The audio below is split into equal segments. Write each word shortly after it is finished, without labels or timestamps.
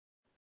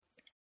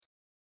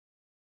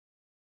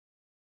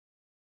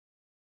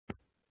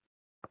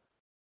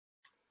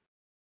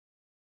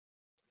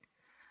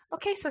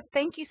Okay, so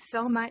thank you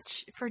so much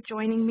for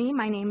joining me.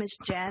 My name is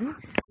Jen.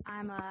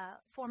 I'm a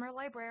former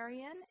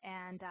librarian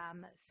and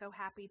so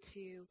happy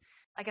to,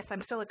 I guess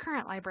I'm still a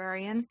current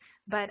librarian,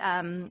 but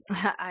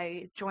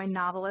I joined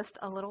NoveList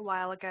a little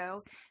while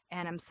ago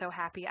and I'm so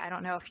happy. I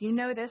don't know if you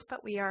know this,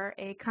 but we are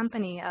a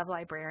company of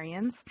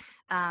librarians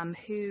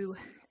who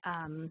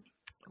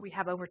we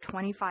have over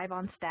 25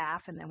 on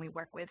staff, and then we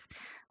work with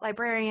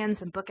librarians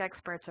and book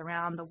experts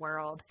around the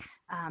world.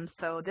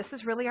 So this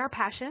is really our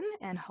passion,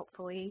 and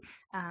hopefully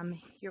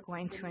you're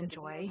going to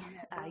enjoy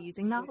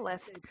using NoveList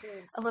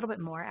a little bit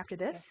more after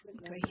this.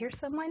 Do I hear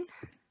someone?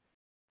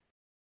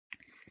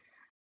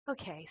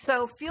 Okay,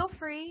 so feel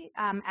free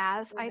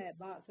as I...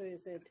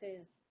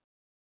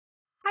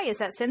 Hi, is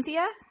that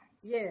Cynthia?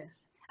 Yes.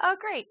 Oh,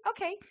 great.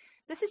 Okay.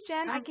 This is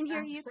Jen. I can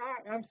hear you.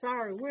 I'm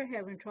sorry. We're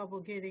having trouble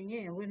getting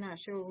in. We're not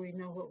sure we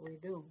know what we're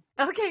doing.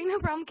 Okay, no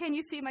problem. Can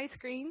you see my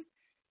screen?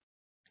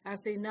 I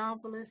see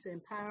NoveList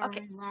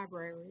Empowering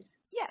Libraries.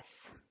 Yes,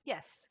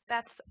 yes,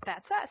 that's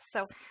us.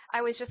 So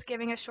I was just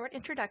giving a short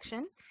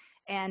introduction,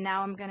 and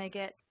now I'm going to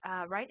get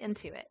right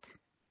into it.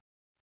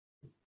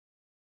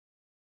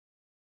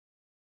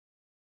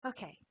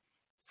 Okay,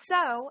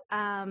 so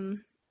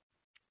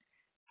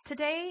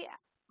today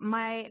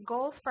my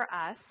goals for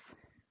us,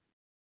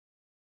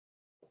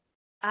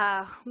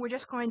 we're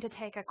just going to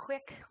take a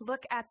quick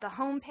look at the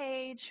home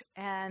page,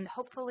 and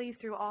hopefully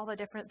through all the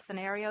different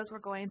scenarios we're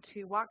going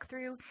to walk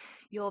through,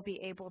 you'll be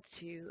able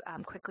to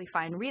quickly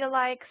find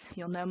read-alikes.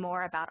 You'll know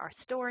more about our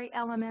story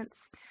elements.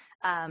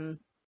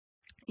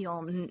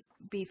 You'll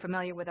be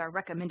familiar with our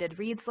recommended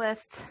reads list,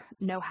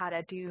 know how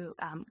to do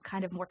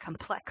kind of more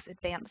complex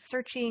advanced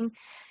searching,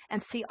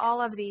 and see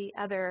all of the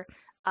other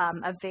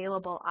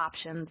available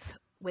options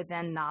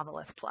within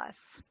NoveList Plus.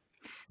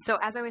 So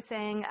as I was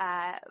saying,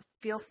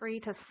 feel free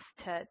to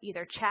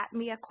either chat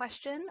me a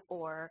question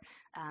or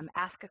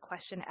ask a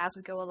question as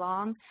we go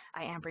along.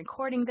 I am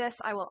recording this.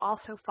 I will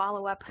also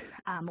follow up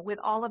with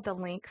all of the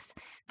links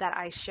that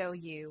I show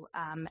you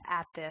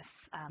at this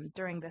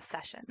during this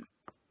session.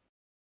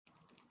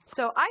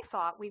 So I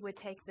thought we would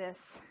take this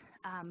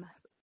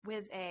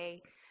with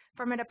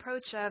from an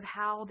approach of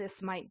how this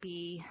might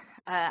be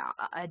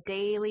a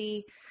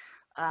day-to-day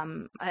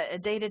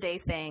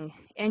thing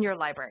in your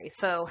library.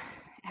 So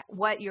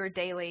what your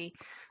daily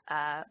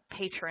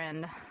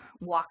patron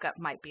walk-up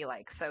might be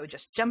like. So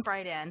just jump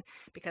right in,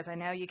 because I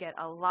know you get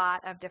a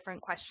lot of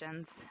different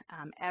questions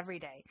every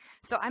day.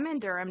 So I'm in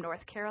Durham,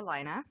 North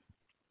Carolina,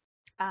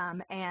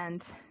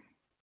 and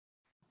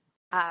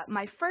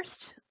my first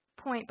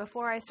point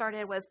before I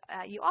started was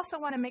you also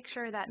want to make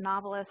sure that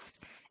NoveList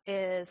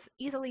is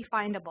easily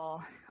findable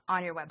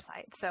on your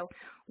website. So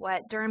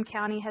what Durham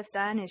County has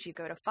done is you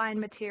go to Find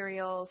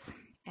Materials,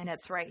 and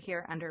it's right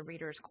here under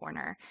Reader's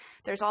Corner.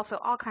 There's also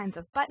all kinds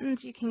of buttons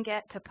you can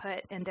get to put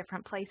in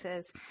different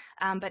places,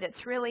 but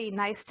it's really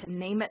nice to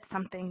name it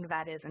something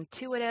that is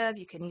intuitive.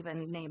 You can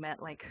even name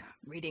it like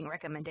reading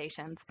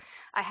recommendations.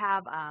 I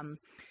have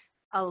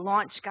a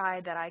launch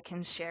guide that I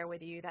can share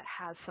with you that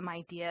has some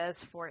ideas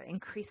for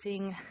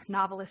increasing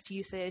NoveList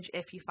usage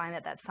if you find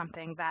that that's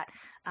something that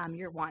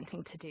you're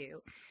wanting to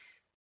do.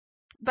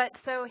 But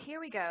so here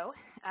we go.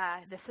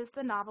 This is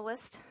the NoveList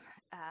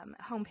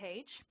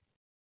homepage.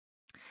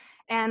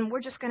 And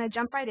we're just going to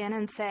jump right in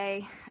and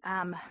say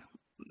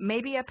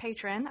maybe a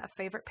patron, a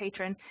favorite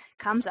patron,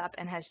 comes up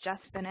and has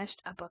just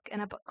finished a book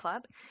in a book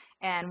club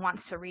and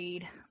wants to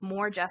read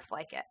more just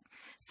like it.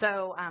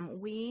 So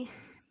we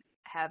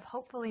have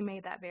hopefully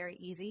made that very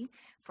easy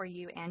for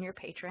you and your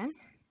patron.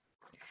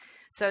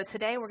 So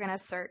today we're going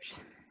to search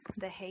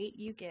The Hate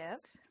You Give.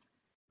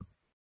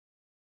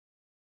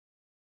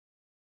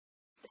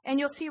 And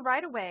you'll see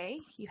right away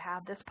you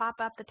have this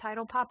pop-up, the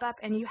title pop-up,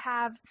 and you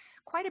have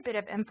quite a bit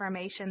of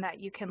information that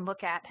you can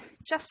look at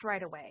just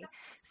right away.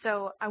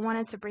 So I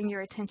wanted to bring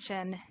your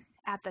attention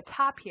at the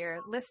top here,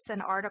 lists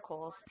and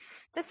articles.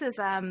 This is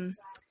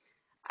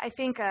I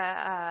think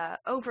a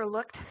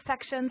overlooked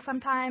section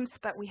sometimes,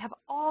 but we have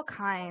all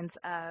kinds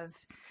of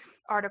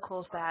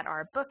articles that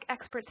our book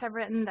experts have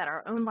written, that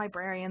our own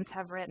librarians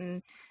have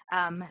written.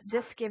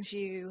 This gives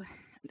you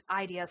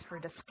ideas for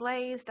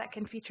displays that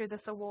can feature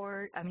this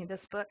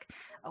book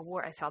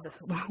award. I saw this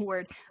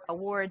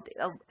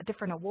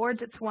different awards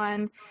it's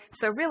won.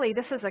 So really,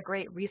 this is a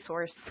great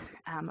resource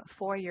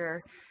for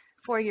your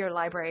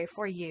library,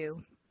 for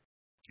you,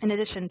 in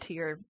addition to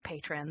your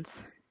patrons.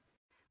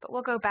 But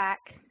we'll go back.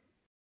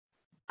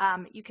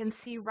 You can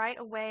see right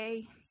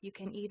away, you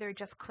can either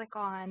just click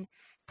on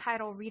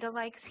title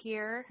read-alikes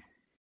here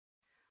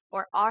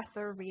or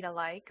author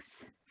read-alikes.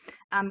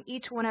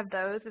 Each one of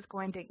those is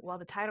going to, well,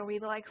 the title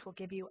read-alikes will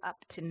give you up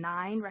to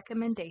 9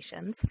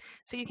 recommendations.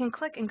 So you can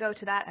click and go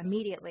to that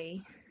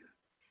immediately,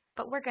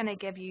 but we're going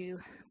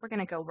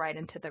to go right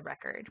into the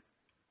record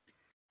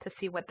to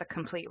see what the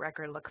complete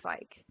record looks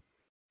like.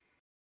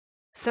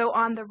 So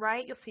on the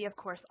right, you'll see, of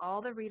course,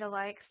 all the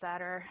read-alikes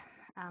that are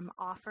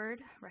offered,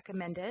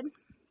 recommended.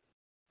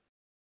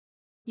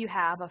 You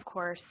have, of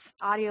course,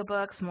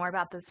 audiobooks, more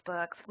about those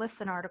books, lists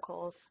and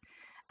articles.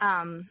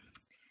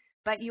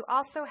 But you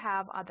also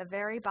have at the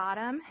very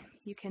bottom,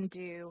 you can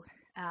do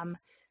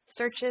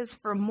searches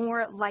for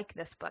more like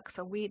this book.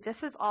 So this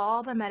is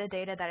all the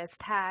metadata that is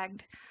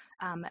tagged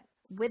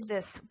with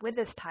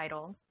this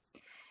title.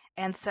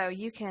 And so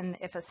you can,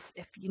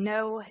 if you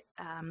know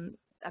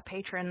a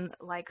patron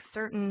likes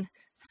certain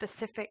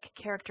specific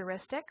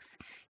characteristics,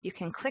 you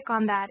can click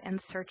on that and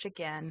search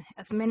again,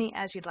 as many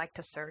as you'd like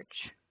to search.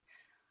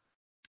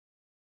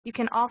 You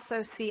can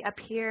also see up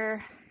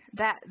here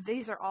that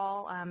these are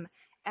all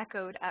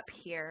echoed up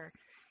here.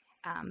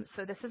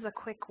 So this is a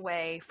quick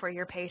way for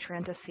your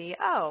patron to see,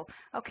 oh,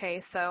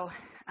 okay, so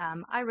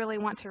I really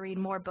want to read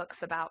more books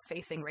about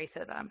facing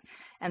racism.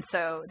 And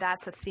so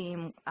that's a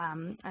theme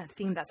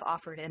that's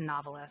offered in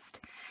NoveList.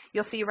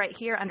 You'll see right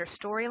here under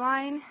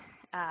storyline,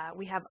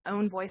 we have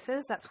own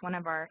voices. That's one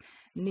of our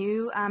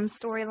new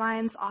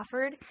storylines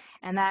offered,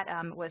 and that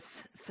was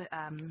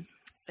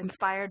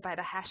inspired by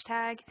the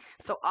hashtag.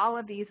 So all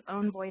of these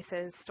own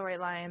voices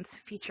storylines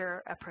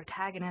feature a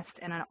protagonist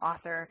and an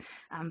author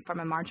from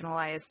a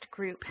marginalized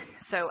group.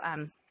 So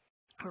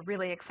we're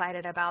really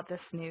excited about this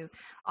new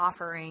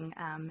offering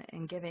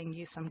and giving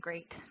you some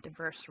great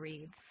diverse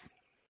reads.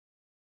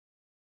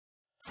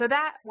 So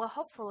that will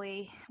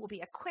hopefully be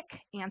a quick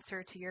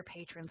answer to your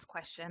patron's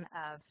question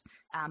of,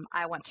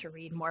 I want to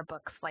read more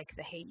books like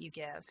The Hate U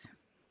Give.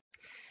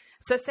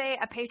 So say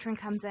a patron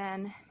comes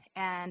in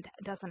and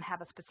doesn't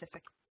have a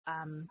specific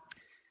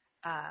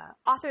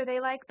author they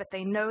like, but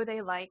they know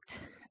they liked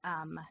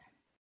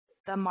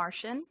The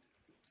Martian.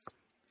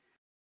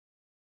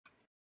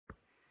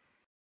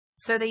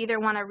 So they either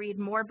want to read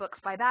more books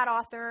by that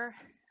author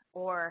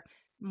or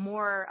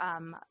more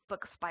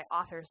books by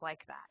authors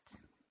like that.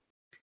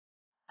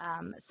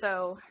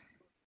 So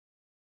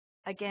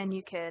again,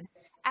 you could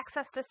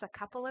access this a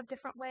couple of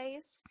different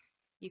ways.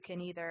 You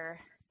can either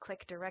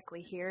click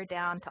directly here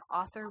down to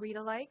author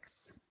read-alikes,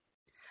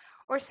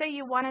 or say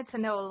you wanted to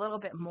know a little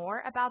bit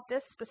more about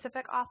this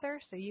specific author,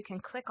 so you can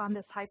click on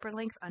this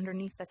hyperlink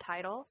underneath the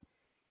title,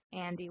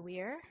 Andy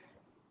Weir.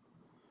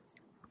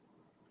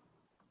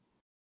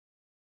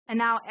 And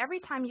now every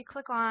time you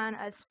click on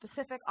a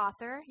specific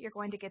author, you're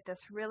going to get this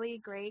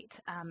really great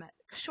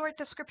short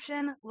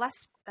description,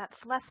 that's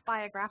less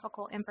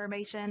biographical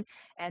information,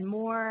 and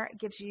more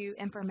gives you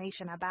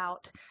information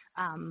about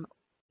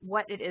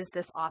what it is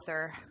this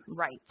author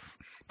writes,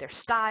 their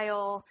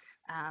style,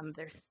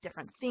 there's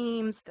different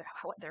themes,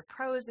 what their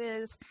prose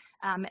is,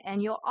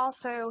 and you'll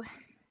also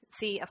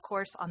see, of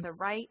course, on the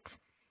right,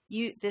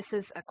 this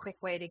is a quick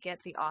way to get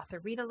the author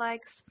read-alikes.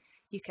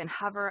 You can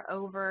hover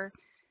over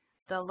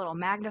the little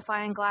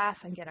magnifying glass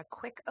and get a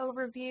quick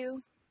overview,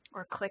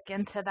 or click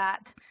into that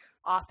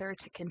author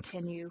to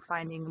continue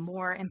finding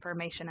more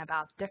information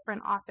about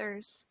different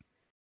authors.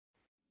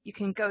 You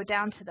can go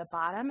down to the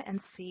bottom and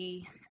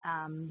see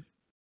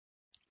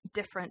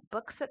different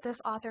books that this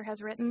author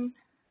has written.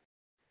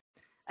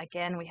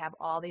 Again, we have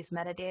all these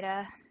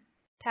metadata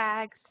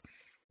tags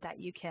that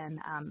you can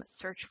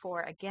search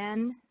for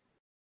again.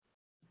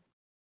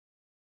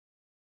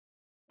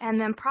 And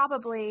then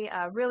probably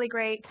a really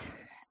great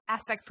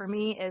aspect for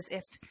me is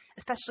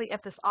especially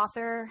if this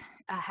author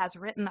has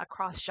written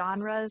across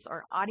genres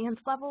or audience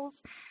levels,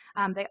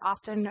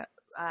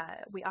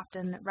 we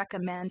often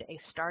recommend a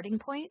starting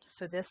point.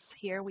 So this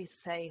here we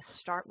say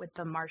start with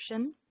The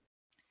Martian.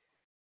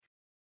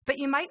 But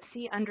you might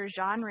see under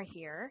genre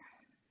here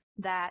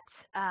that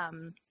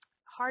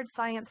hard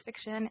science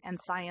fiction and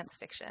science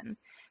fiction.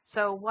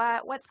 So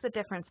what's the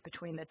difference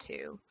between the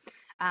two?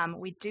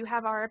 We do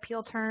have our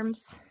appeal terms,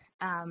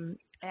 and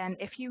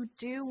if you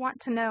do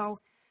want to know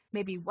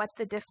maybe what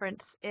the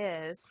difference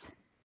is,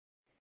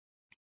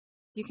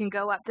 you can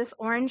go up. This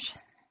orange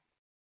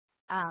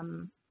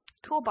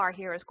toolbar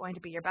here is going to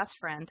be your best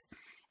friend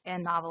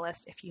in NoveList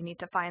if you need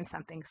to find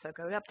something. So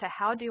go up to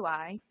How Do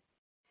I,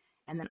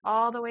 and then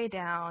all the way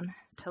down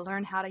to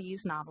Learn How to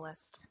Use NoveList.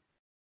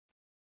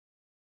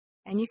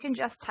 And you can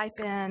just type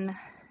in,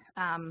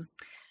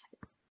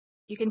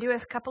 you can do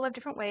a couple of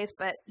different ways,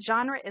 but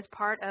genre is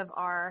part of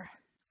our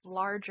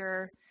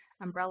larger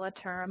umbrella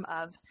term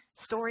of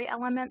story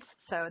elements.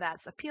 So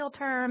that's appeal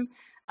term,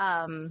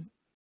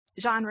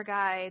 genre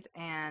guide,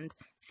 and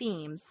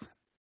themes.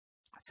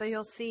 So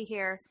you'll see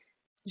here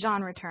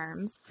genre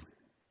terms.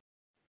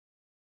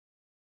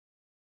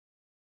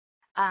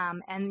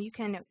 And you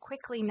can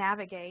quickly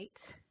navigate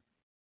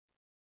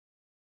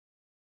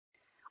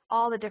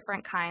all the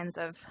different kinds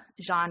of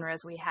genres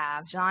we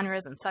have,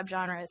 genres and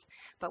subgenres,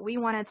 but we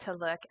wanted to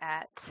look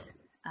at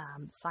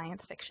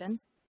science fiction.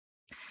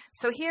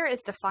 So here is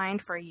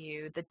defined for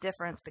you the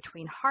difference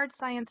between hard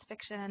science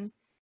fiction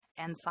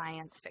and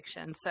science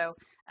fiction. So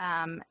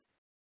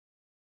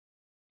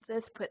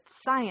this puts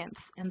science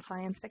in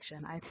science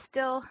fiction. I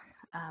still,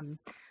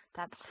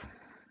 that's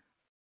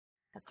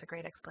a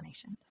great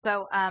explanation.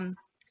 So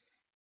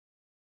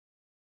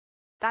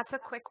that's a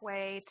quick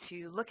way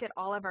to look at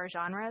all of our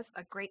genres.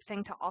 A great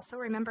thing to also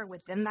remember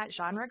within that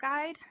genre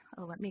guide,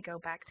 let me go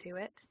back to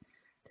it.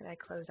 Did I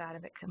close out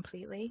of it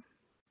completely?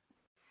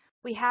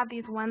 We have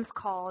these ones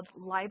called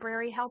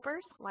library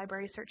helpers,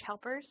 library search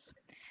helpers.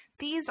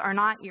 these are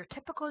not your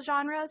typical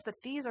genres, but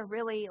these are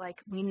really like,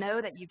 we know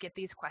that you get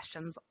these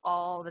questions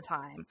all the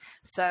time.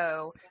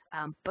 So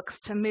books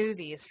to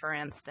movies, for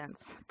instance,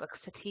 books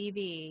to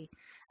TV.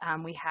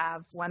 We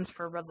have ones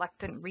for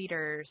reluctant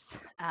readers,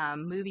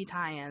 movie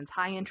tie-ins,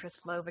 high interest,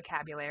 low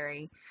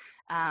vocabulary.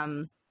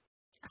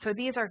 So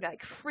these are like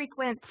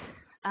frequently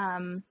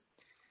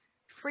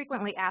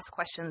asked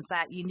questions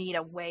that you need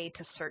a way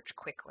to search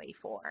quickly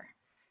for.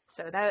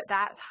 So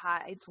that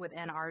hides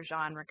within our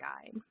genre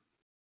guide.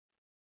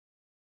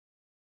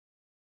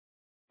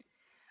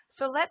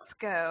 So let's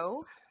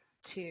go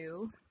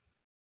to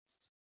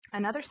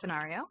another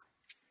scenario.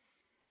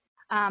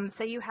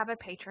 Say you have a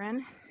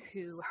patron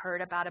who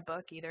heard about a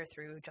book either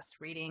through just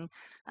reading,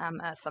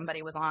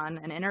 somebody was on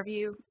an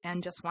interview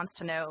and just wants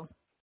to know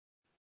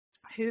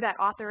who that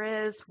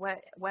author is, what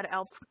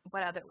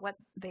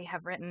they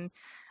have written.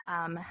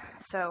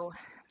 So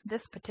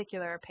this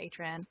particular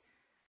patron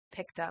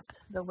picked up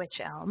The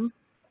Witch Elm.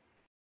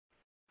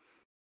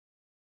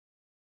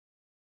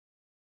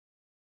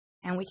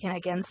 And we can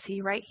again see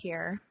right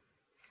here.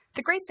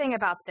 The great thing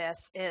about this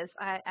is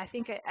I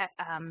think it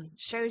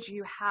shows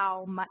you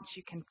how much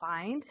you can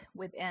find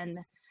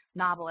within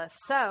NoveList.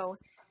 So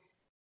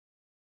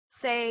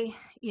say,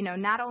 you know,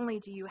 not only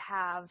do you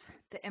have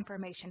the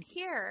information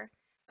here,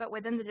 but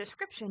within the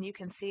description you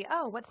can see,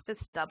 oh, what's this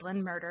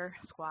Dublin Murder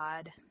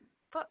Squad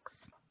books?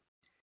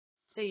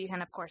 So you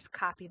can, of course,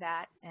 copy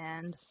that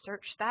and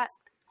search that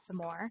some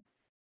more.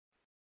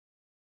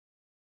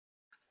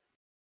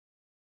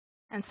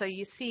 And so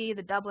you see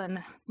the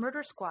Dublin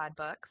Murder Squad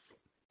books.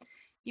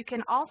 You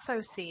can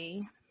also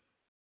see,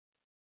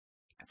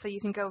 so you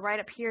can go right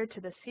up here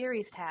to the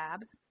series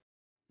tab.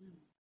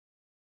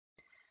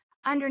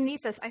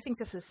 Underneath this, I think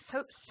this is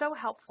so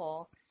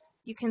helpful.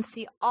 You can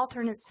see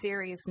alternate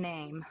series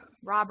name,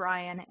 Rob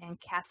Ryan and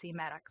Cassie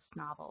Maddox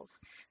novels.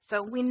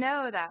 So we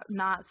know that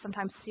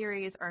sometimes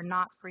series are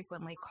not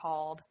frequently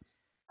called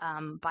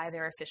by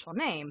their official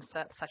names,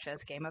 such as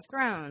Game of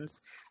Thrones.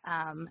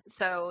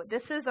 So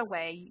this is a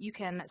way you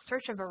can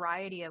search a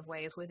variety of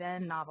ways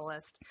within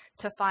NoveList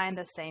to find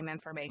the same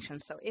information.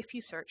 So if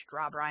you searched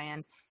Rob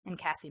Ryan and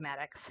Cassie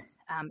Maddox,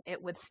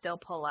 it would still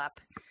pull up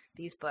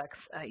these books.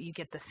 You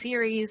get the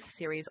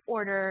series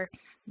order,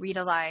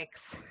 read-alikes,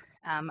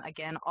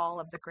 again, all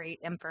of the great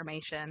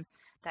information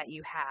that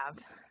you have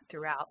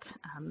throughout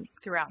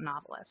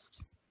NoveList.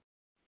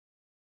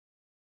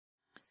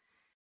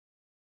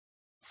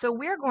 So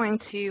we're going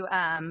to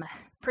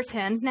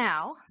pretend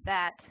now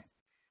that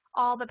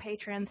all the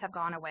patrons have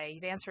gone away.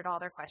 You've answered all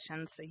their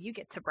questions, so you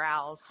get to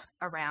browse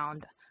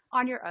around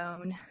on your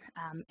own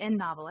in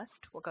NoveList.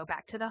 We'll go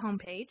back to the home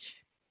page.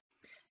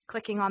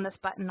 Clicking on this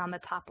button on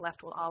the top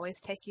left will always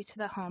take you to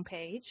the home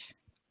page.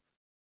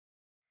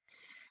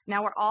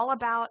 Now we're all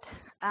about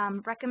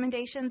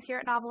recommendations here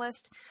at NoveList.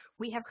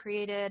 We have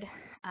created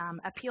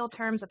appeal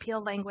terms,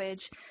 appeal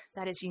language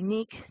that is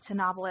unique to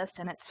NoveList,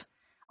 and it's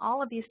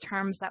all of these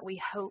terms that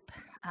we hope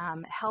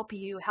help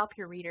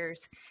your readers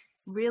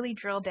really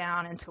drill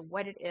down into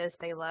what it is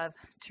they love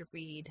to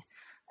read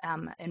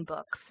in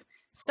books.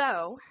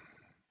 So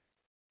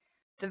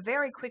the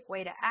very quick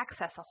way to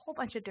access a whole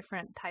bunch of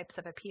different types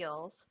of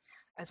appeals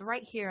is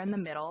right here in the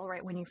middle,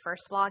 right when you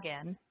first log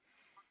in.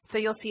 So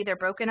you'll see they're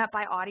broken up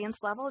by audience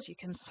levels. You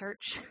can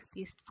search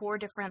these 4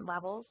 different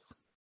levels.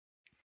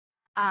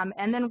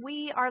 And then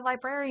our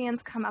librarians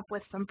come up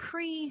with some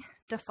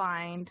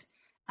predefined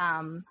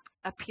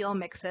appeal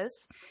mixes,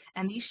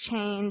 and these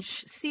change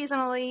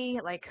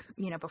seasonally. Like,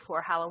 you know,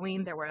 before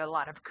Halloween there were a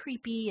lot of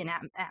creepy and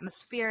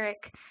atmospheric,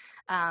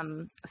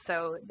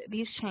 so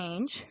these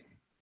change.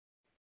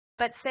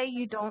 But say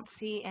you don't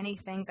see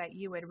anything that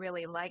you would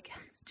really like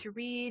to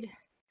read,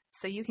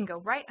 so you can go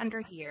right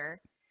under here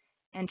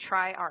and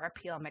try our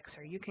appeal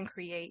mixer. You can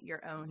create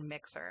your own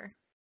mixer.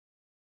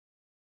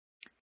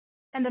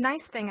 And the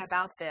nice thing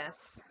about this,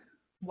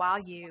 while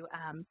you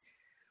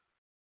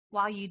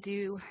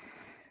do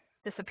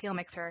this appeal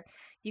mixer,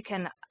 you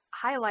can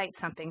highlight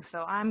something. So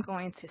I'm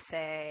going to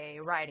say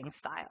writing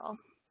style.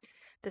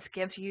 This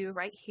gives you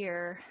right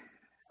here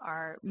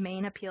our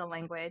main appeal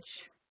language,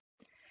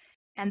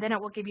 and then it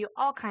will give you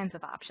all kinds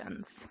of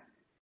options.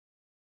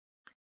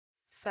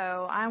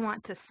 So I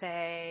want to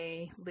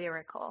say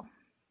lyrical.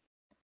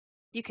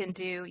 You can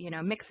do, you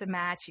know, mix and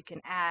match. You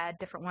can add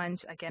different ones.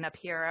 Again, up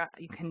here,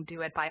 you can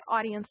do it by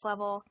audience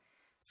level.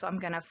 So I'm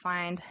going to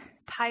find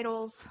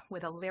titles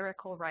with a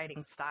lyrical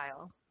writing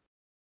style.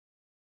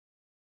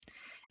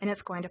 And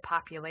it's going to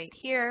populate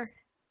here.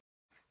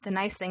 The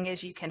nice thing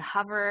is you can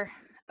hover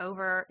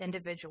over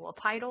individual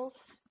titles,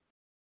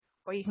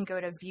 or you can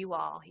go to View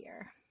All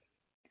here.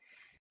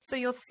 So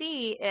you'll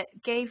see it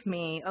gave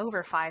me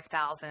over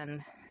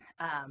 5,000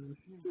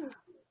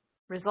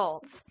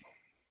 results.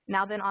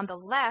 Now then on the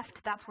left,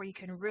 that's where you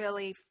can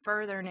really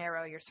further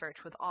narrow your search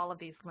with all of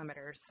these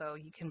limiters. So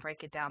you can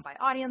break it down by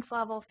audience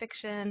level,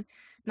 fiction,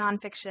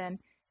 nonfiction.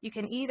 You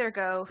can either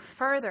go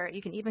further,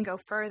 you can even go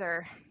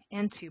further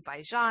into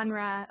by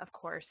genre, of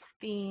course,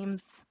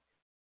 themes,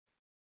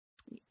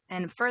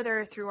 and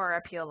further through our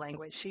appeal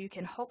language, so you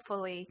can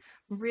hopefully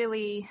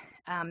really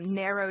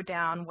narrow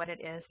down what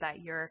it is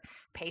that your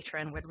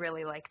patron would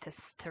really like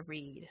to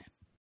read.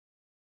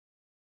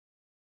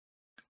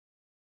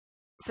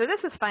 So this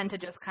is fun to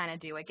just kind of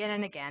do again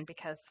and again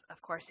because,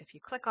 of course, if you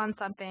click on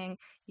something,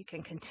 you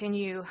can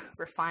continue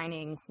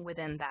refining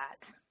within that.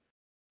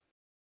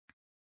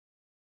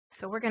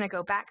 So we're going to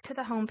go back to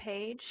the home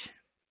page.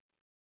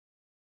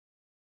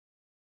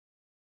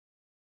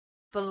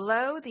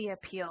 Below the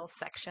appeal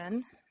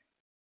section,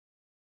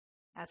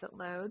 as it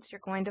loads,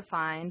 you're going to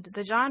find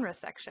the genre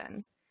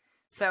section.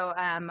 So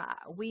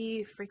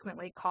we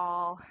frequently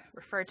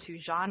refer to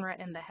genre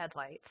in the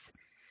headlights.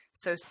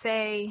 So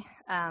say,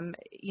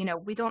 you know,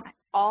 we don't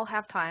all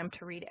have time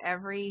to read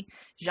every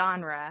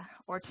genre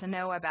or to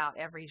know about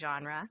every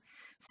genre.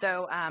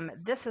 So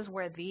this is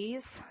where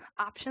these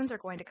options are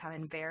going to come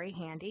in very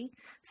handy.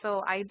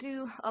 So I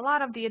do a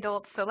lot of the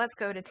adults, so let's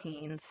go to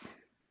teens.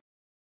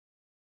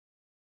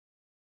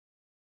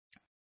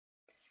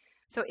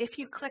 So if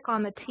you click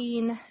on the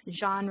teen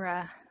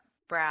genre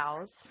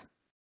browse,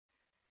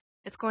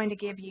 it's going to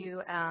give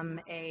you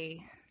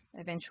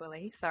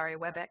eventually, sorry,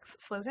 WebEx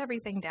slows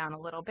everything down a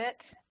little bit.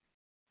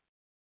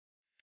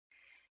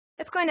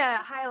 It's going to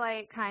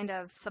highlight kind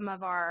of some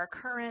of our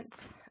current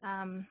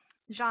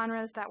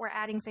genres that we're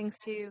adding things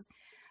to,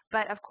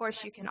 but of course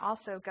you can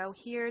also go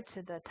here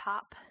to the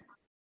top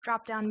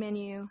drop-down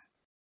menu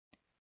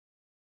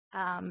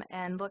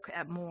and look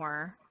at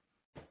more.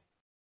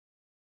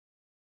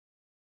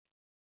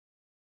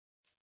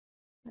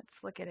 Let's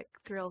look at it,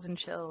 thrills and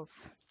chills.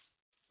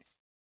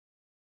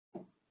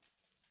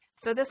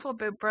 So this will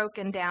be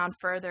broken down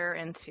further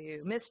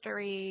into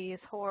mysteries,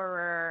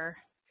 horror,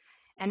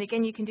 and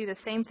again, you can do the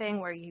same thing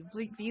where you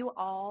view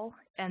all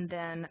and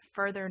then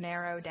further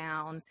narrow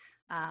down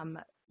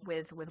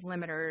with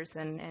limiters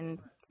and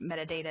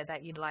metadata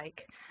that you'd like.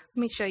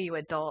 Let me show you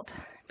adult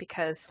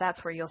because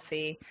that's where you'll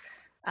see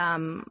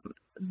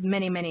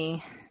many,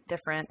 many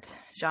different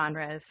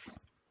genres.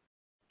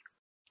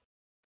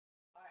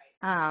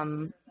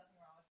 And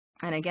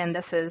again,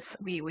 this is,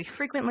 we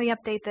frequently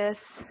update this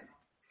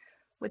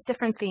with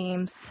different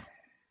themes.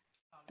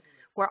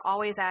 We're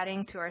always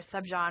adding to our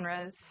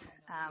subgenres.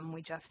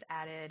 We just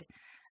added,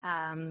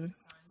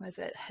 was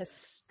it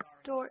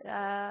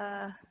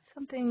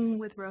something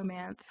with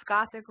romance,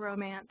 gothic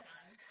romance.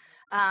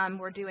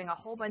 We're doing a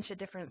whole bunch of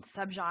different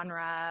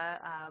subgenre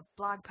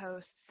blog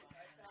posts.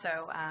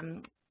 So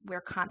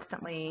we're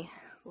constantly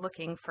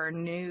looking for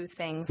new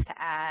things to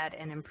add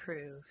and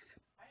improve.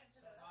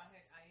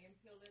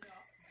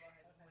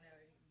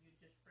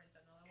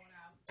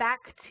 Back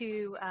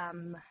to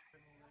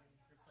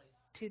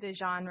the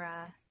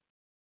genre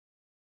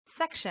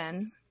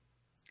section.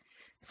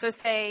 So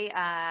say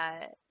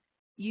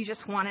you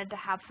just wanted to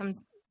have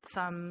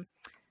some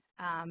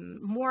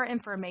more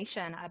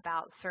information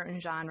about certain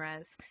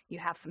genres. You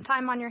have some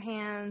time on your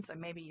hands, or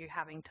maybe you're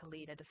having to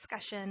lead a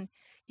discussion.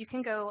 You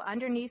can go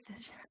underneath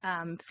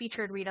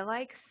featured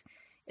read-alikes.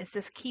 It's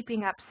this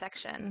keeping up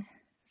section.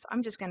 So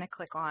I'm just going to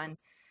click on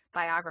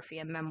biography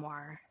and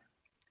memoir.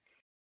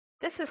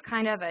 This is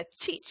kind of a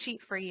cheat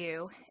sheet for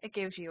you. It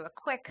gives you a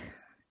quick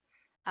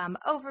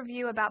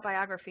overview about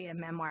biography and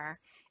memoir.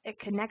 It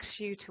connects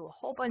you to a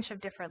whole bunch of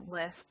different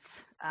lists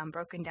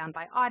broken down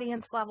by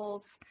audience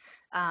levels.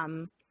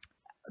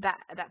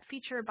 That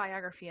feature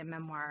biography and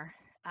memoir,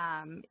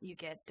 you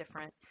get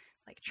different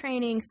like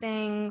training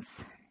things.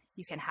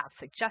 You can have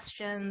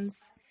suggestions.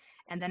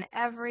 And then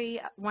every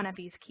one of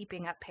these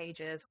keeping up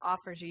pages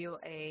offers you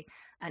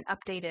an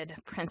updated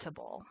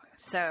printable.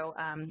 So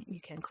you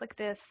can click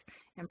this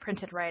and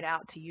print it right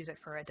out to use it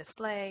for a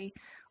display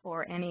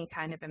or any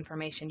kind of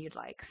information you'd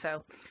like.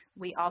 So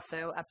we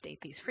also update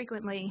these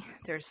frequently.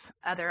 There's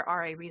other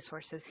RA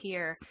resources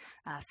here,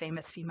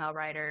 famous female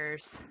writers,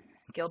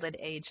 Gilded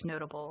Age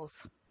notables.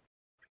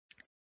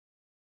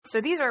 So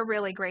these are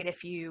really great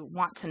if you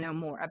want to know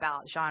more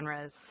about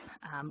genres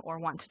or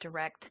want to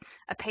direct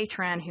a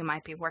patron who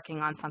might be working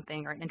on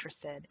something or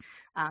interested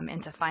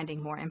into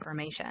finding more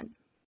information.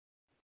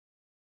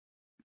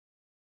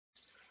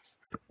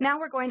 Now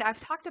we're going to, I've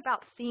talked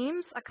about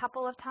themes a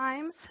couple of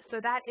times. So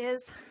that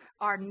is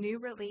our new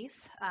release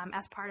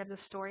as part of the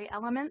story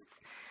elements.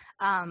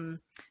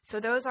 So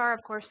those are,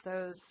 of course,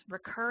 those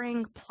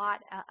recurring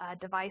plot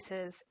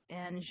devices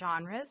in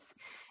genres.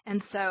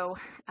 And so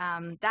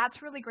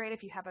that's really great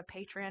if you have a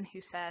patron who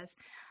says,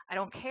 I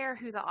don't care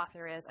who the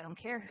author is, I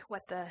don't care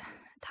what the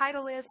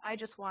title is, I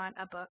just want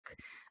a book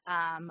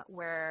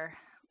where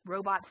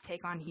robots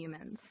take on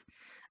humans.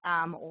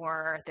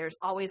 Or there's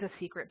always a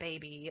secret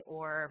baby,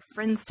 or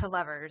friends to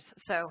lovers.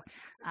 So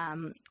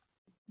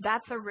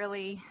that's a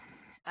really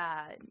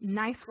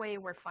nice way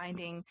we're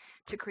finding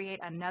to create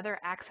another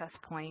access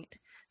point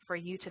for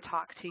you to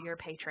talk to your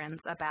patrons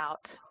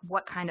about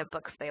what kind of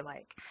books they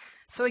like.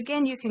 So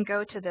again, you can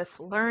go to this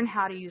Learn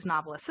How to Use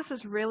NoveList. This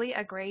is really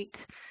a great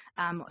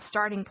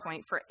starting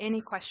point for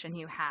any question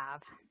you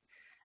have.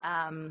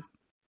 I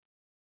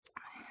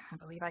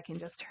believe I can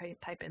just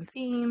type in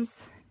themes,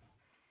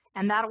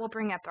 and that will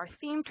bring up our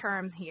theme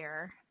term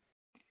here.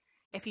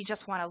 if you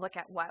just want to look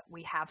at what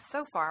we have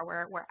so far,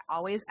 we're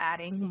always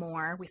adding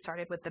more. We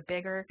started with the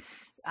bigger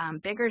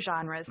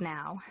genres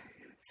now.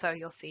 So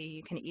you'll see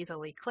you can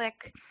easily click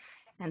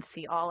and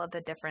see all of the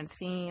different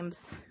themes.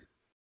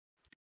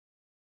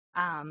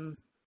 So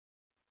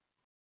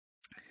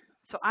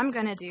I'm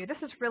going to do,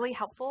 this is really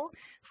helpful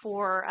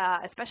for,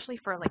 especially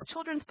for like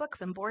children's books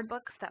and board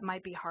books that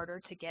might be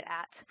harder to get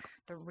at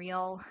the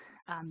real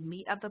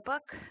meat of the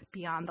book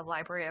beyond the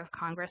Library of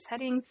Congress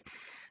headings.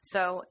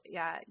 So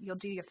yeah, you'll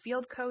do your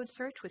field code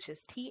search, which is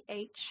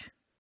TH.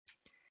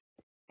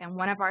 And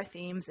one of our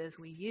themes is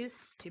we used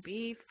to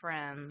be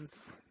friends.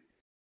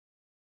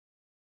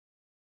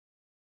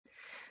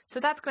 So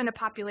that's going to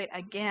populate,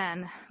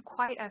 again,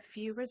 quite a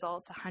few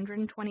results,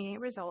 128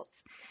 results.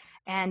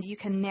 And you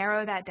can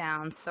narrow that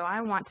down. So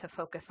I want to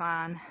focus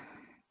on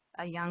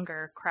a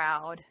younger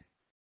crowd.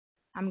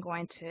 I'm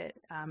going to,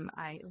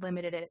 I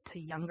limited it to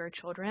younger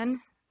children.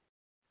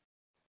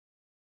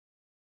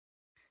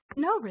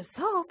 No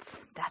results?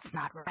 That's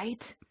not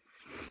right.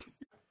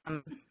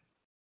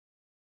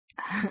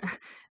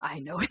 I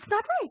know it's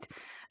not right.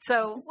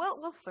 So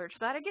we'll search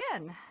that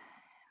again,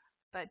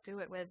 but do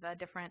it with a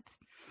different,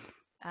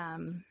 I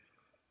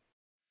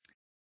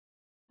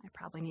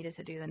probably needed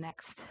to do the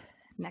next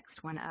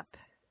one up.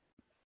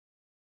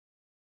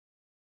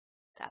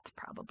 That's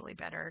probably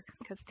better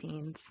because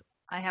teens.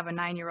 I have a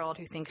 9-year-old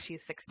who thinks she's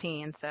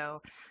 16,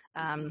 so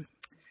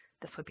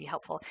this would be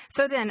helpful.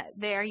 So then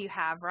there you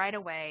have right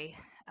away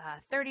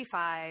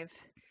 35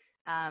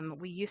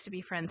 we used to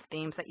be friends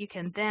themes that you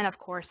can then of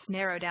course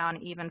narrow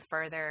down even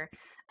further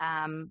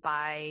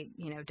by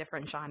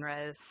different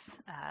genres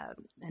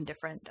and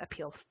different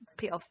appeal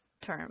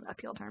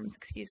terms,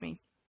 excuse me.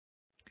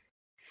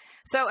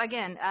 So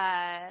again,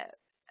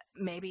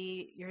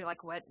 maybe you're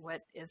like, what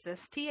is this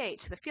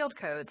TH, the field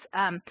codes?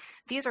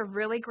 These are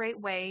really great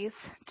ways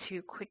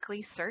to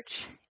quickly search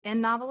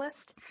in NoveList.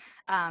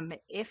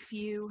 If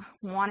you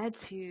wanted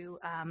to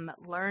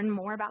learn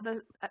more about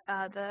the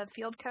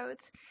field codes,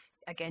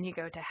 again, you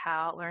go to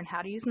learn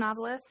how to use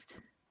NoveList.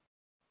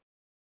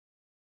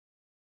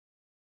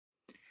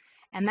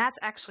 And that's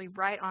actually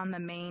right on the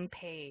main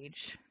page.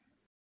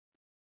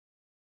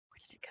 Where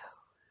did it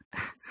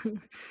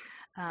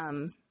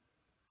go?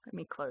 Let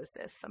me close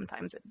this.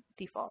 Sometimes it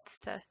defaults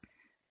to.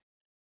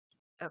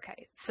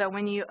 Okay, so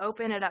when you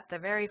open it up the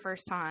very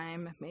first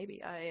time,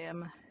 maybe I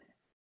am.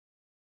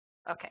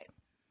 Okay.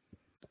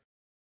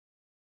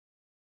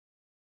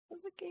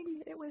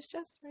 Looking, it was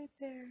just right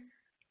there.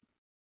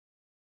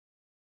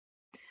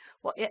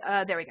 Well,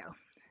 there we go.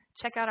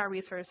 Check out our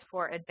resource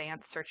for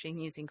advanced searching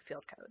using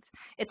field codes.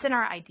 It's in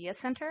our Idea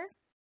Center.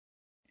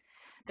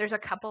 There's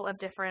a couple of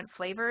different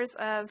flavors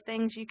of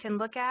things you can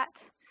look at.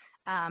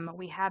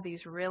 We have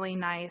these really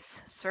nice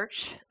search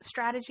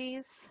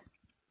strategies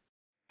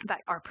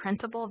that are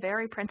printable,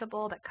 very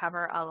printable, that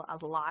cover a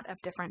lot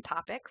of different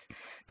topics.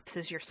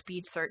 This is your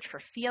speed search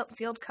for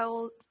field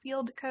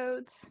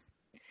codes.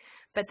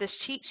 But this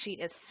cheat sheet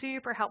is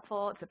super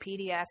helpful. It's a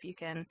PDF. You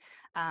can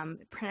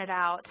print it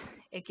out.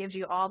 It gives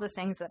you all the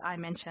things that I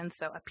mentioned.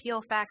 So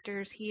appeal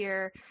factors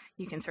here.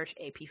 You can search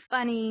AP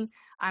Funny.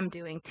 I'm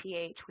doing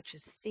TH, which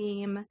is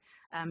theme.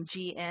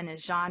 GN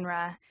is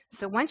genre.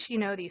 So once you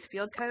know these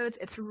field codes,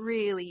 it's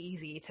really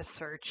easy to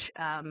search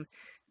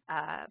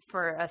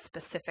for a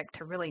specific,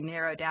 to really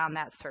narrow down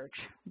that search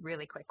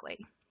really quickly.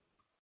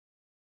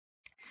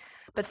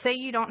 But say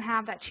you don't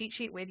have that cheat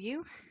sheet with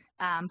you,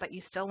 but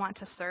you still want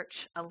to search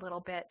a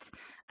little bit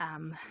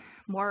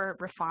more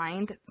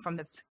refined from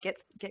the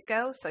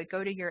get-go. So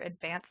go to your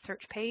advanced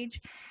search page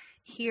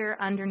here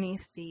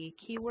underneath the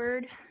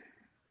keyword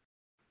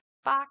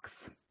box.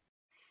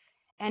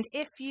 And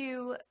if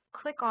you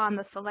click on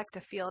the select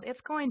a field, it's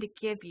going to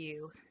give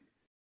you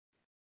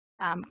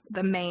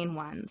the main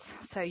ones.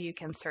 So you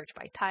can search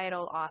by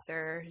title,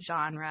 author,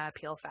 genre,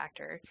 appeal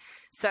factor.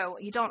 So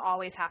you don't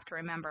always have to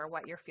remember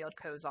what your field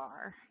codes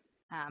are,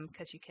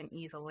 because you can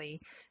easily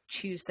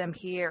choose them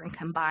here and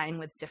combine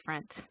with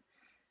different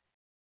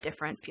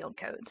field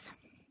codes.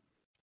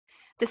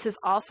 This is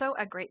also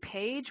a great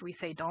page. We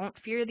say don't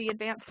fear the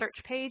advanced search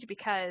page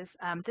because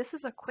this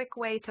is a quick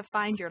way to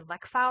find your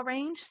lexile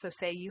range. So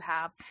say you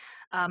have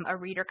a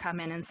reader come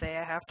in and say,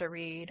 I have to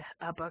read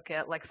a book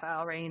at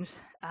lexile range,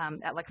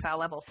 at lexile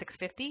level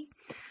 650.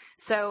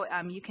 So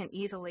you can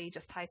easily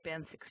just type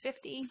in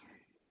 650.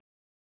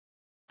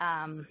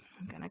 I'm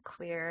going to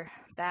clear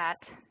that.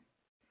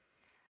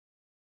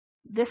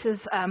 This is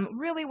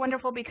really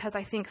wonderful because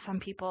I think some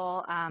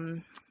people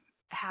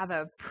have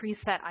a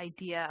preset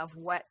idea of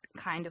what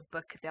kind of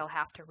book they'll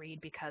have to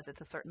read because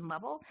it's a certain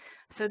level.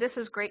 So this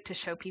is great to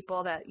show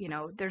people that,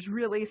 there's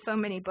really so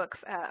many books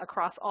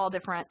across all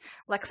different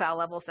lexile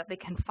levels that they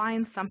can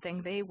find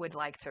something they would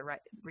like to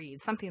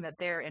read, something that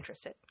they're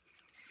interested.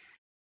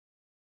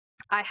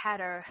 I had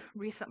a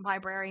recent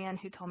librarian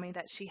who told me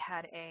that she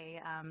had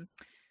a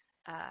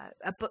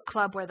book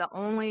club where the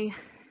only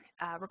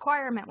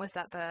requirement was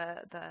that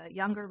the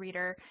younger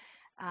reader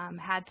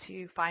had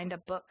to find a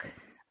book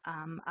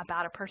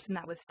about a person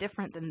that was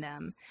different than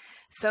them.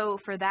 So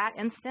for that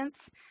instance,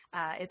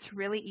 it's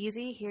really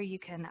easy. Here you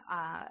can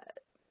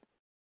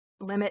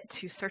limit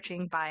to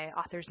searching by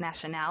author's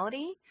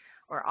nationality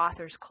or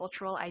author's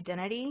cultural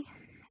identity.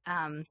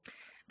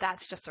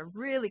 That's just a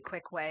really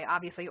quick way,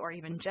 obviously, or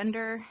even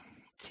gender,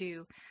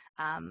 to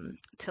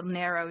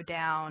narrow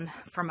down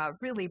from a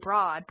really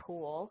broad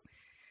pool.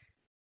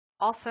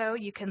 Also,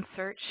 you can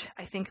search,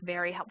 I think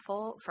very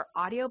helpful, for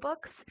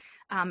audiobooks,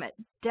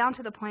 down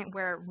to the point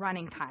where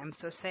running time.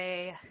 So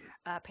say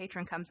a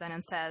patron comes in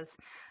and says,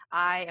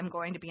 I am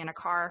going to be in a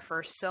car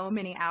for so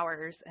many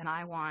hours and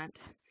I want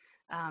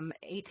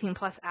 18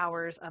 plus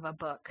hours of a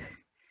book.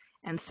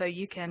 And so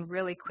you can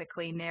really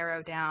quickly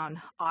narrow down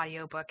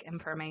audiobook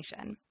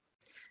information.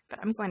 But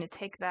I'm going to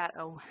take that,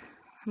 no,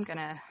 I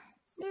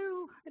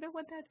don't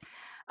want that.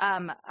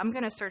 I'm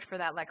going to search for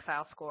that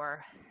lexile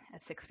score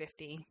at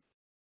 650.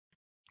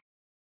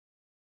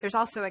 There's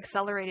also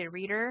accelerated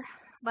reader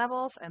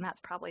levels, and that's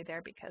probably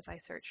there because I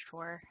searched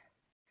for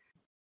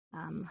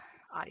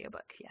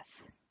audiobook, yes.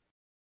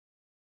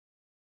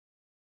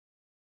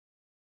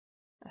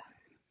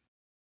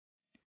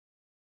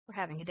 We're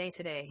having a day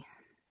today.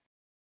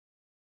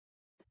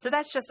 So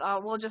that's just,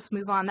 we'll just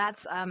move on. That's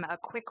a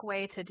quick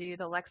way to do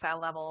the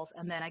lexile levels.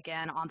 And then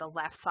again, on the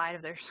left side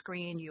of their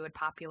screen, you would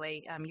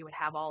populate, you would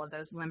have all of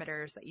those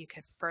limiters that you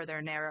could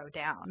further narrow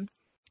down.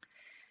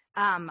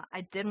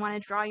 I did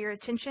want to draw your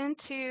attention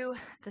to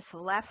this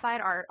left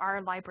side.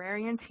 Our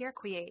librarians here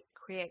create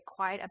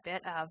quite a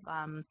bit of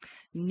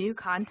new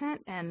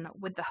content, and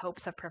with the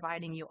hopes of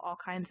providing you all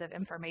kinds of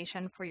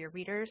information for your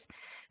readers.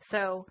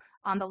 So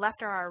on the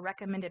left are our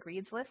recommended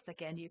reads lists.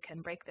 Again, you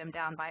can break them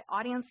down by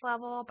audience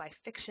level, by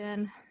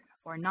fiction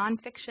or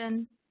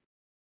nonfiction.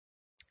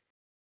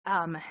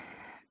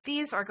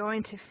 These are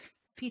going to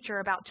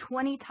feature about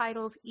 20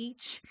 titles each,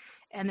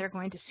 and they're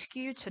going to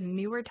skew to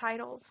newer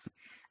titles.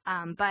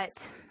 But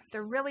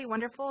they're really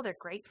wonderful. They're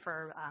great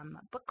for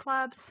book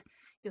clubs.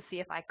 You'll see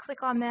if I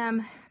click on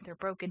them, they're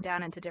broken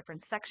down into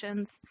different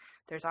sections.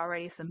 There's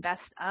already some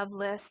best of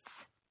lists.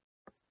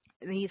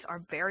 These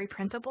are very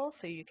printable,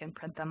 so you can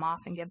print them off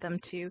and give them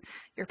to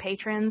your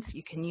patrons.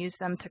 You can use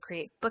them to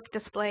create book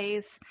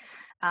displays.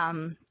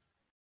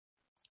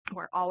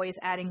 We're always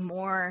adding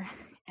more,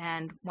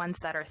 and ones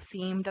that are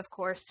themed, of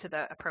course, to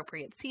the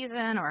appropriate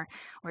season or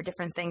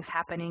different things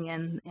happening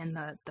in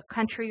the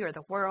country or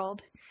the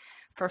world.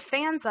 For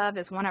Fans Of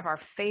is one of our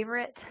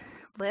favorite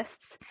lists,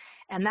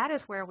 and that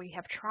is where we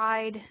have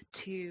tried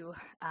to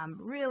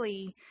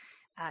really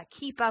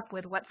keep up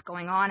with what's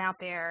going on out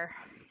there.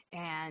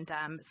 And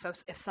so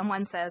if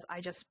someone says, I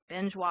just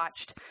binge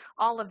watched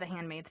all of The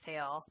Handmaid's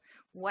Tale,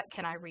 what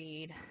can I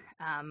read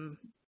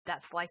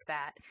that's like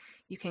that?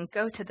 You can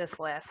go to this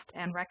list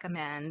and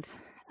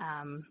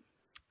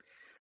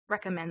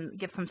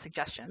give some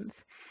suggestions.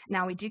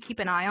 Now, we do keep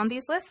an eye on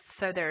these lists,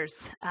 so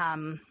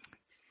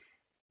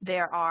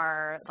there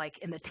are, like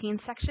in the teen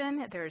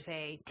section, there's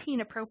a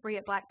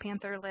teen-appropriate Black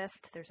Panther list.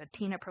 There's a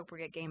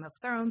teen-appropriate Game of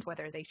Thrones.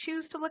 Whether they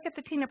choose to look at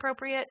the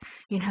teen-appropriate,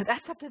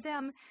 that's up to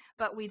them.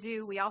 But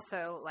we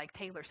also, like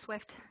Taylor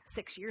Swift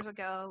 6 years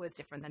ago is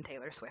different than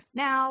Taylor Swift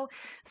now.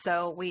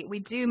 So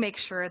we do make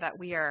sure that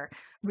we are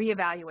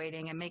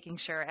reevaluating and making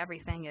sure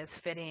everything is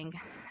fitting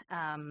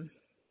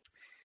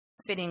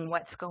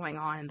what's going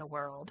on in the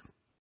world.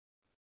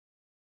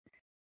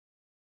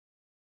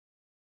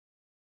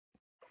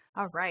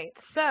 All right,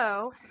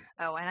 so,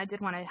 and I did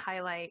want to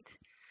highlight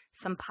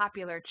some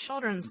popular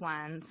children's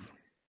ones,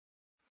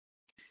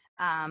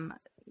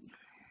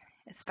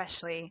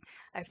 especially,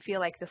 I feel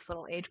like this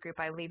little age group,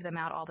 I leave them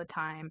out all the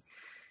time.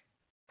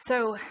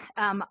 So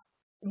a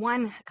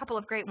couple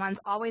of great ones,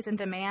 Always in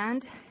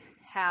Demand,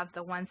 have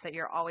the ones that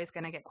you're always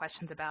going to get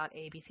questions about,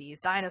 ABCs,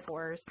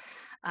 dinosaurs,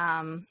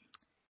 and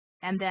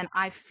then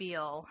I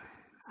Feel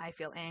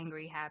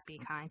Angry, Happy,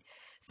 Kind.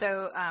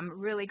 So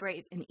really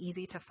great and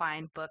easy to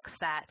find books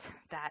that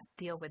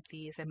deal with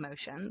these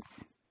emotions.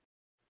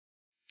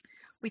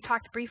 We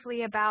talked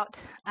briefly about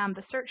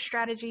the search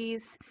strategies.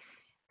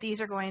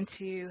 These are going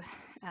to,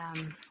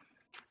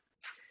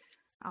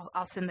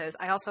 I'll send those.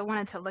 I also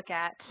wanted to look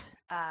at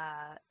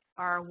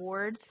our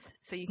awards.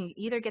 So you can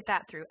either get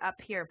that through up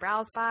here,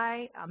 Browse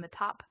By on the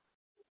top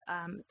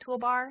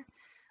toolbar,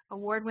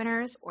 award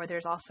winners, or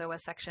there's also a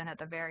section at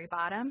the very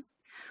bottom.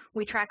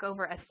 We track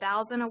over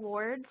 1,000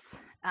 awards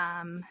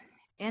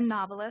in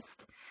NoveList.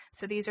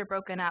 So these are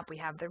broken up. We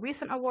have the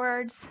recent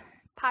awards,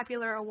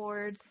 popular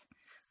awards,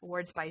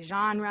 awards by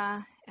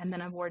genre, and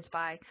then awards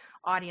by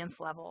audience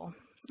level.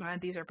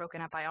 These are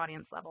broken up by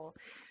audience level.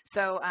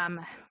 So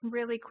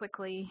really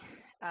quickly,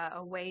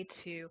 a way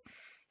to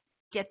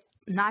get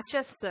not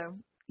just the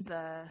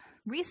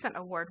recent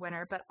award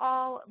winner, but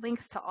all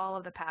links to all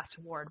of the past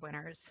award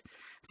winners.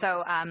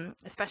 So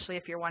especially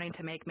if you're wanting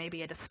to make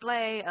maybe a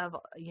display of,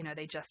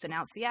 they just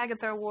announced the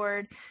Agatha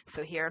Award,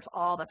 so here's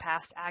all the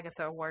past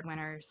Agatha Award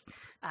winners,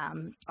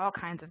 all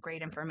kinds of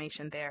great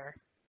information there.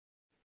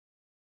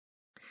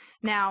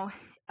 Now,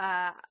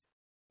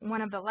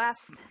 one of the last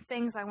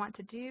things I want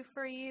to do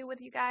for you with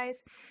you guys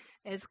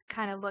is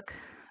kind of look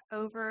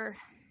over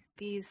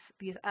these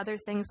other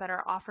things that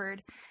are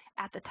offered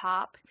at the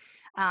top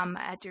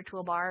at your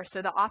toolbar.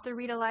 So the author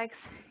read-alikes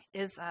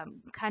is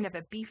kind of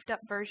a beefed up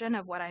version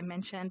of what I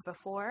mentioned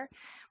before,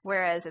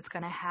 whereas it's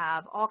going to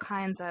have all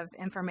kinds of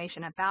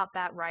information about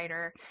that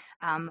writer,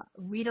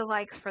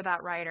 read-alikes for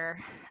that writer,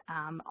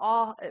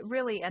 all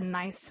really a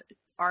nice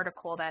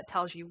article that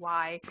tells you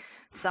why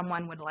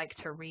someone would like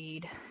to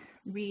read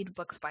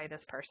books by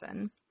this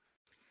person.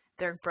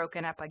 They're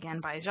broken up again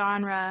by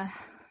genre,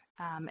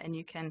 and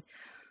you can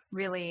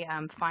really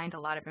find a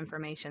lot of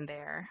information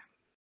there.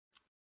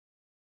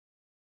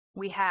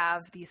 We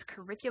have these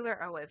curricular,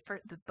 for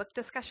the book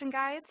discussion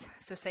guides.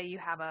 So say you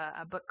have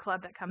a book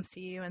club that comes to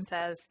you and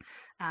says,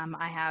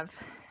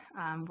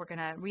 we're going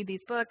to read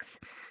these books.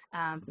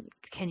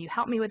 Can you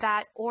help me with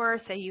that? Or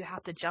say you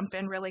have to jump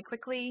in really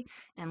quickly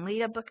and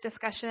lead a book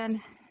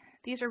discussion.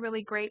 These are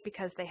really great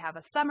because they have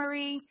a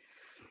summary.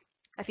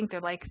 I think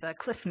they're like the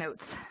Cliff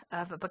Notes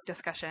of a book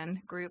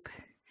discussion group.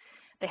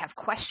 They have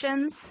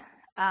questions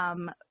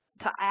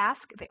to ask.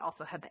 They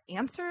also have the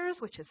answers,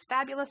 which is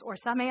fabulous, or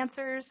some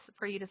answers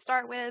for you to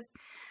start with.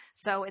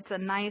 So it's a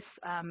nice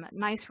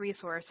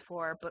resource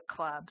for book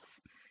clubs.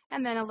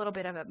 And then a little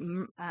bit of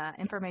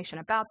information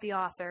about the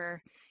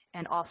author,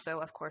 and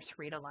also, of course,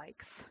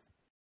 read-alikes.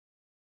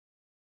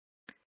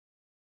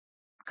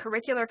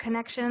 Curricular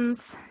connections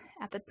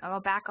at the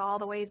back all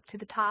the way to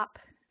the top.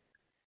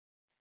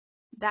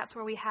 That's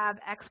where we have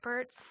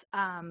experts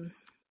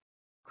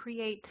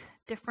create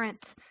different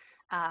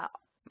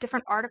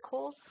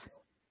articles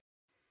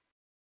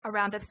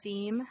around a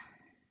theme.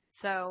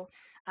 So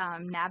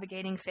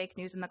navigating fake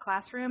news in the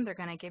classroom, they're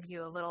going to give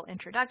you a little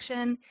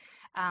introduction,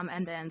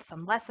 and then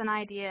some lesson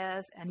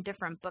ideas and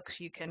different books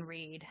you can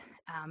read,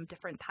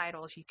 different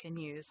titles you can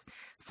use.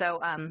 So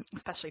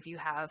especially if you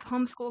have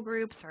homeschool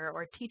groups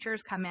or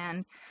teachers come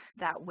in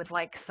that would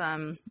like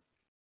some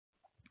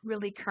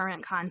really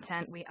current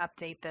content, we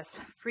update this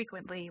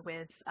frequently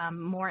with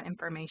more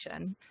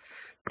information.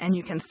 And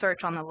you can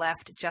search on the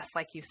left just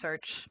like you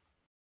search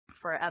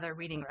for other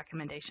reading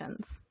recommendations.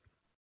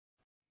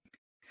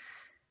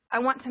 I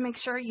want to make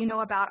sure you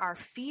know about our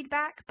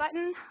feedback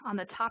button on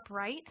the top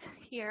right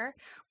here.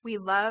 We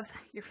love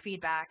your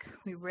feedback.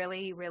 We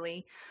really,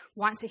 really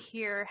want to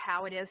hear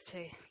how it is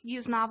to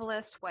use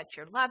NoveList, what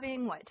you're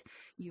loving, what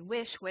you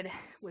wish would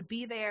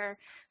be there.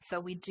 So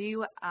we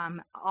do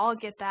all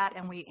get that,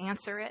 and we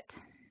answer it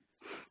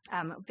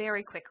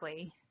very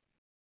quickly.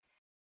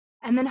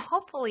 And then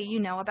hopefully you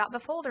know about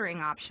the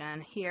foldering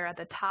option here at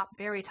the top,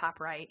 very top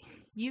right.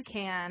 You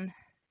can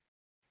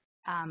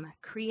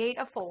create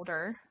a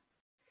folder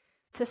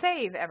to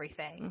save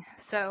everything.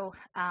 So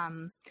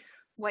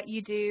what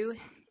you do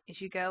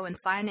is you go and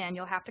sign in.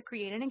 You'll have to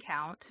create an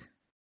account.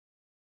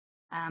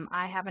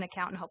 I have an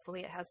account, and hopefully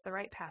it has the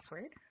right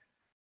password.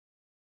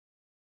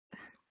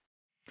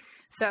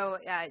 So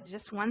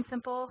just one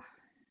simple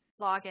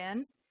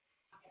login.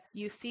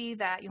 You see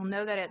that you'll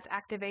know that it's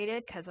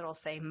activated because it'll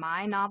say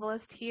My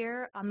NoveList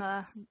here on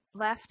the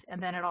left,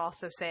 and then it'll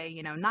also say,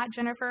 you know, Not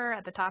Jennifer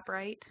at the top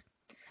right.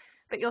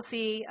 But you'll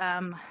see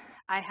I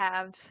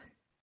have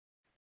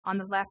on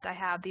the left,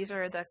 these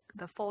are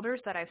the folders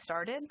that I've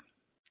started,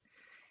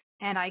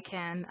 and I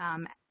can,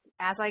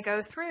 as I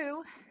go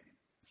through,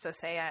 so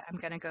say I'm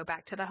going to go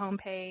back to the home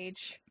page.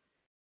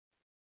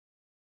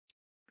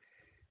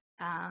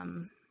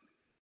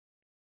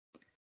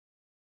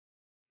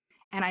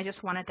 And I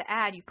just wanted to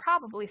add, you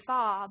probably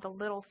saw the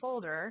little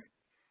folder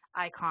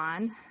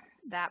icon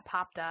that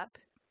popped up.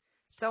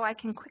 So I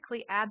can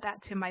quickly add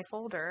that to my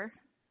folder.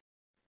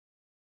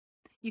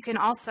 You can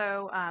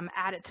also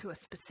add it to a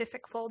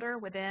specific folder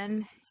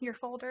within your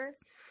folder.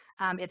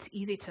 It's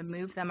easy to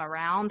move them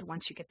around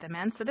once you get them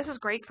in. So this is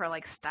great for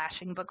like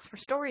stashing books for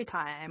story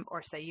time,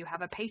 or say you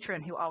have a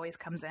patron who always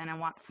comes in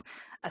and wants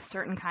a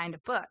certain kind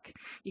of book.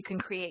 You can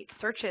create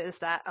searches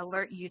that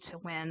alert you to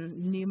when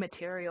new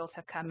materials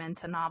have come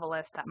into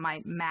NoveList that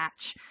might match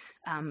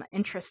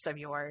interests of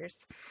yours.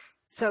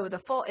 So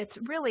it's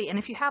really, and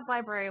if you have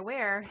Library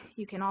Aware,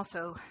 you can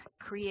also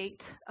create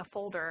a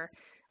folder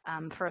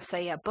for,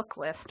 say, a book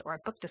list or a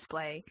book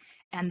display,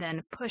 and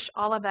then push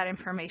all of that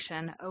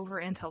information over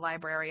into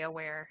Library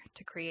Aware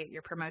to create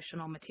your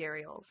promotional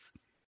materials.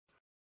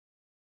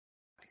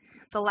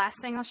 The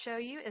last thing I'll show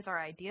you is our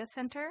Idea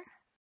Center.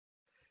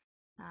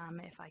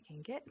 If I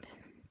can get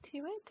to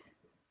it.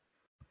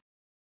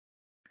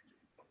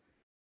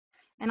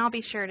 And I'll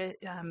be sure to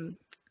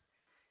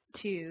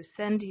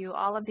send you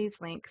all of these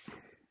links.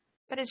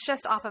 But it's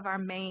just off of our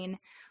main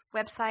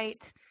website.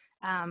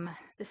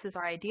 This is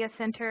our Idea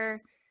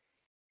Center.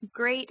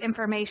 Great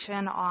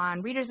information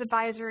on Reader's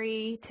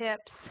Advisory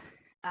tips.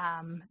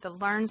 The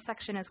Learn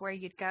section is where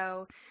you'd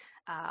go.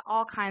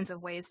 All kinds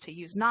of ways to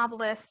use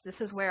NoveList. This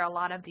is where a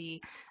lot of the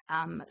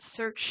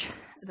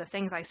the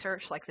things I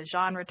search, like the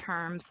genre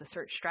terms, the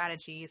search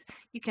strategies,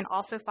 you can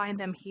also find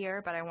them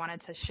here, but I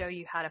wanted to show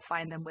you how to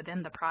find them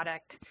within the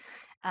product.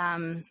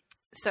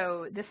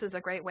 So this is a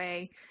great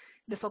way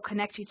This will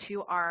connect you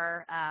to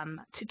our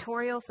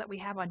tutorials that we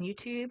have on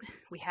YouTube.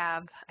 We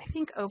have, I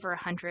think, over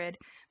 100.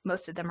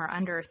 Most of them are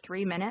under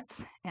 3 minutes,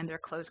 and they're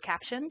closed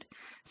captioned.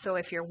 So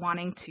if you're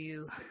wanting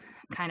to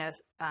kind of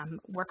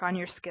work on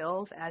your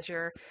skills as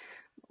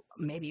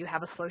maybe you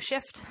have a slow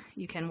shift,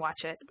 you can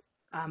watch it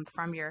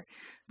from your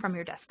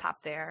desktop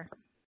there.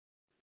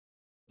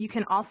 You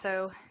can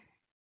also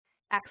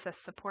access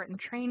support and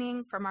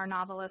training from our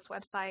NoveList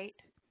website.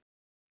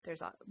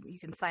 You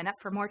can sign up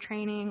for more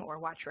training or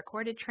watch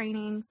recorded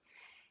training.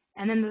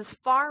 And then this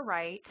far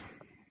right,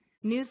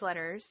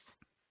 newsletters,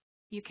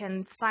 you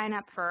can sign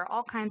up for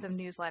all kinds of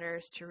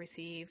newsletters to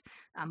receive.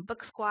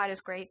 Book Squad is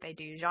great. They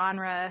do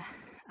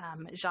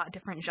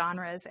different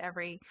genres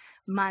every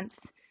month.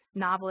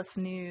 Novelist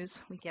News,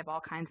 we give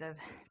all kinds of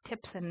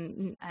tips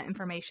and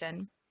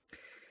information.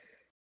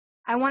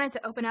 I wanted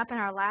to open up in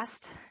our last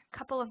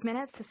couple of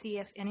minutes to see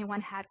if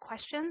anyone had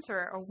questions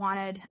or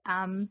wanted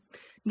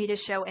me to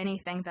show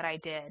anything that I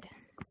did.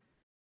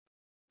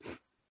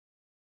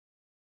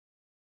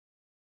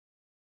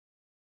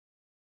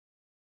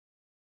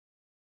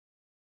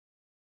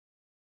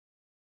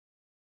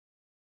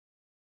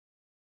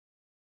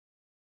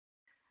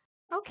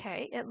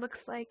 Okay, it looks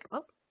like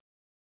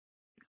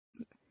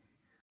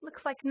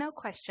no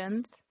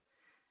questions.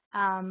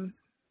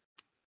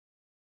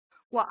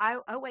 Well,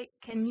 oh wait,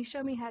 can you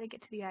show me how to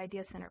get to the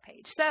Idea Center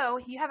page? So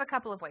you have a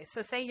couple of ways.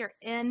 So say you're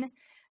in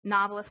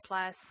NoveList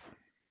Plus,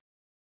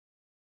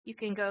 you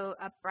can go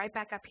right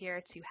back up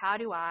here to how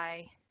do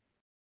I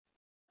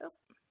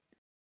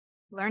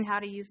learn how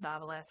to use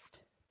NoveList.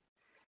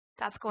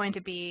 That's going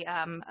to be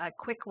a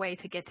quick way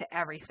to get to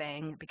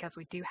everything because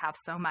we do have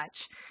so much.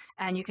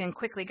 And you can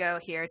quickly go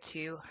here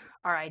to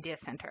our Idea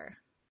Center.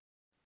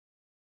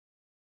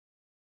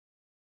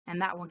 And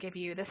that will give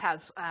you, this has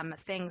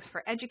things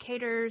for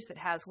educators. It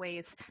has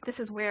ways, this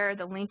is where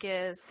the link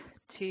is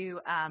to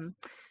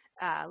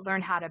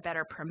learn how to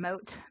better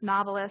promote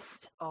NoveList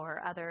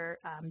or other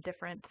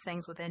different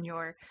things within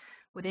your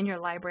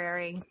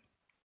library.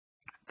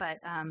 But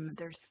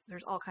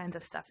there's all kinds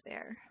of stuff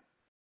there.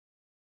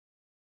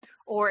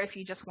 Or if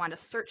you just want to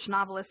search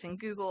NoveList in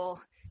Google,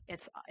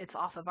 it's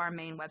off of our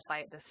main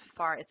website.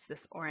 It's this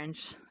orange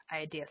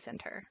Idea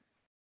Center.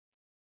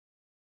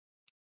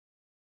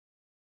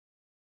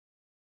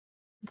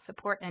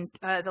 Support and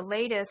the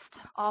latest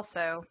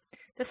also,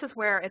 this is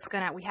where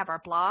we have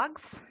our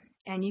blogs,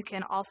 and you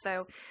can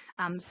also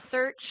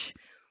search.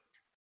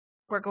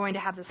 We're going to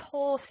have this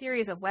whole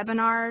series of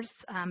webinars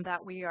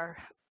that we are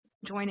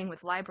joining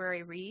with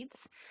Library Reads.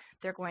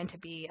 They're going to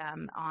be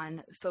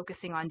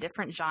focusing on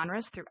different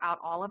genres throughout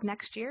all of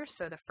next year.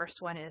 So the first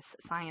one is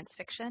science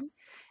fiction,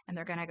 and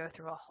they're going to go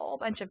through a whole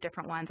bunch of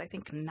different ones, I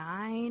think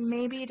 9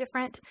 maybe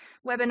different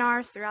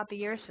webinars throughout the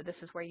year. So this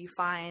is where you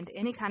find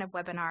any kind of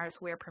webinars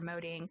we're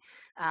promoting.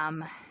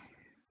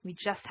 We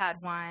just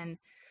had one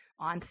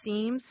on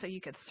themes, so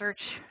you could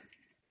search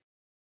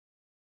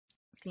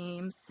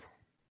themes.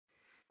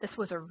 This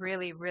was a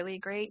really, really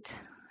great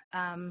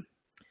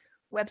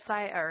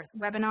website or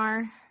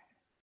webinar.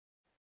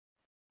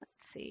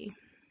 Let's see.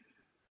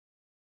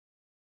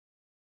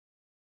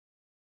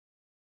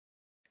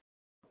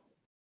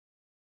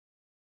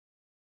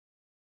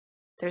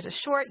 There's a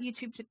short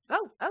YouTube.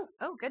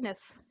 Oh goodness.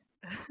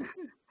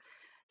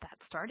 That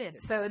started.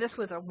 So this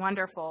was a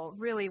wonderful,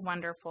 really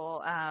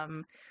wonderful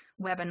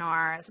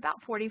webinar. It's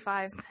about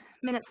 45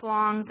 minutes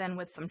long, then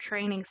with some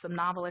training, some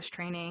NoveList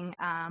training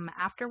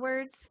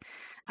afterwards.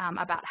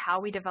 About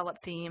how we develop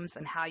themes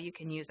and how you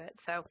can use it.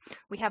 So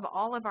we have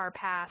all of our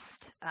past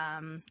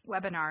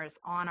webinars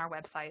on our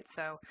website.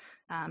 So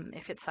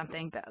if it's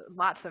something that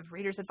lots of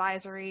readers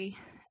advisory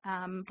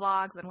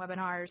blogs and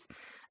webinars,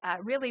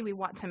 really we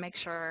want to make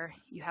sure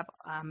you have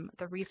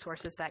the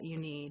resources that you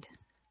need.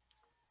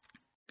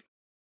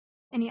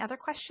 Any other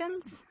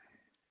questions?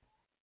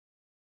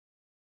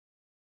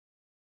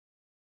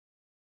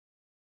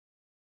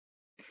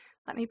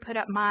 Let me put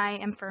up my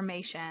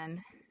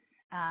information.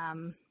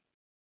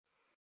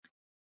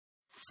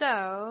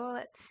 So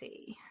let's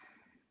see.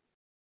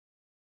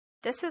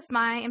 This is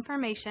my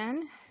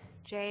information,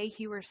 J.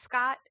 Heuer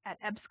Scott at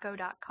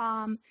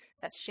EBSCO.com.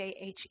 That's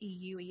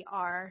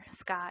J-H-E-U-E-R,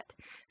 Scott.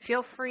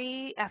 Feel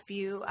free, if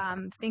you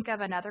think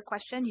of another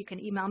question, you can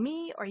email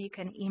me or you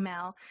can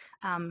email,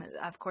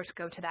 of course,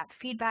 go to that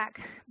feedback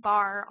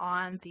bar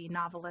on the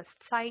NoveList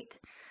site.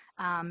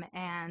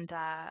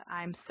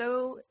 I'm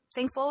so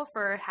thankful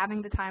for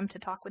having the time to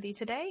talk with you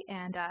today,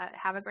 and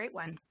have a great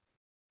one.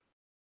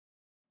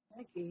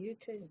 Thank you. You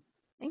too.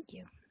 Thank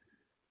you.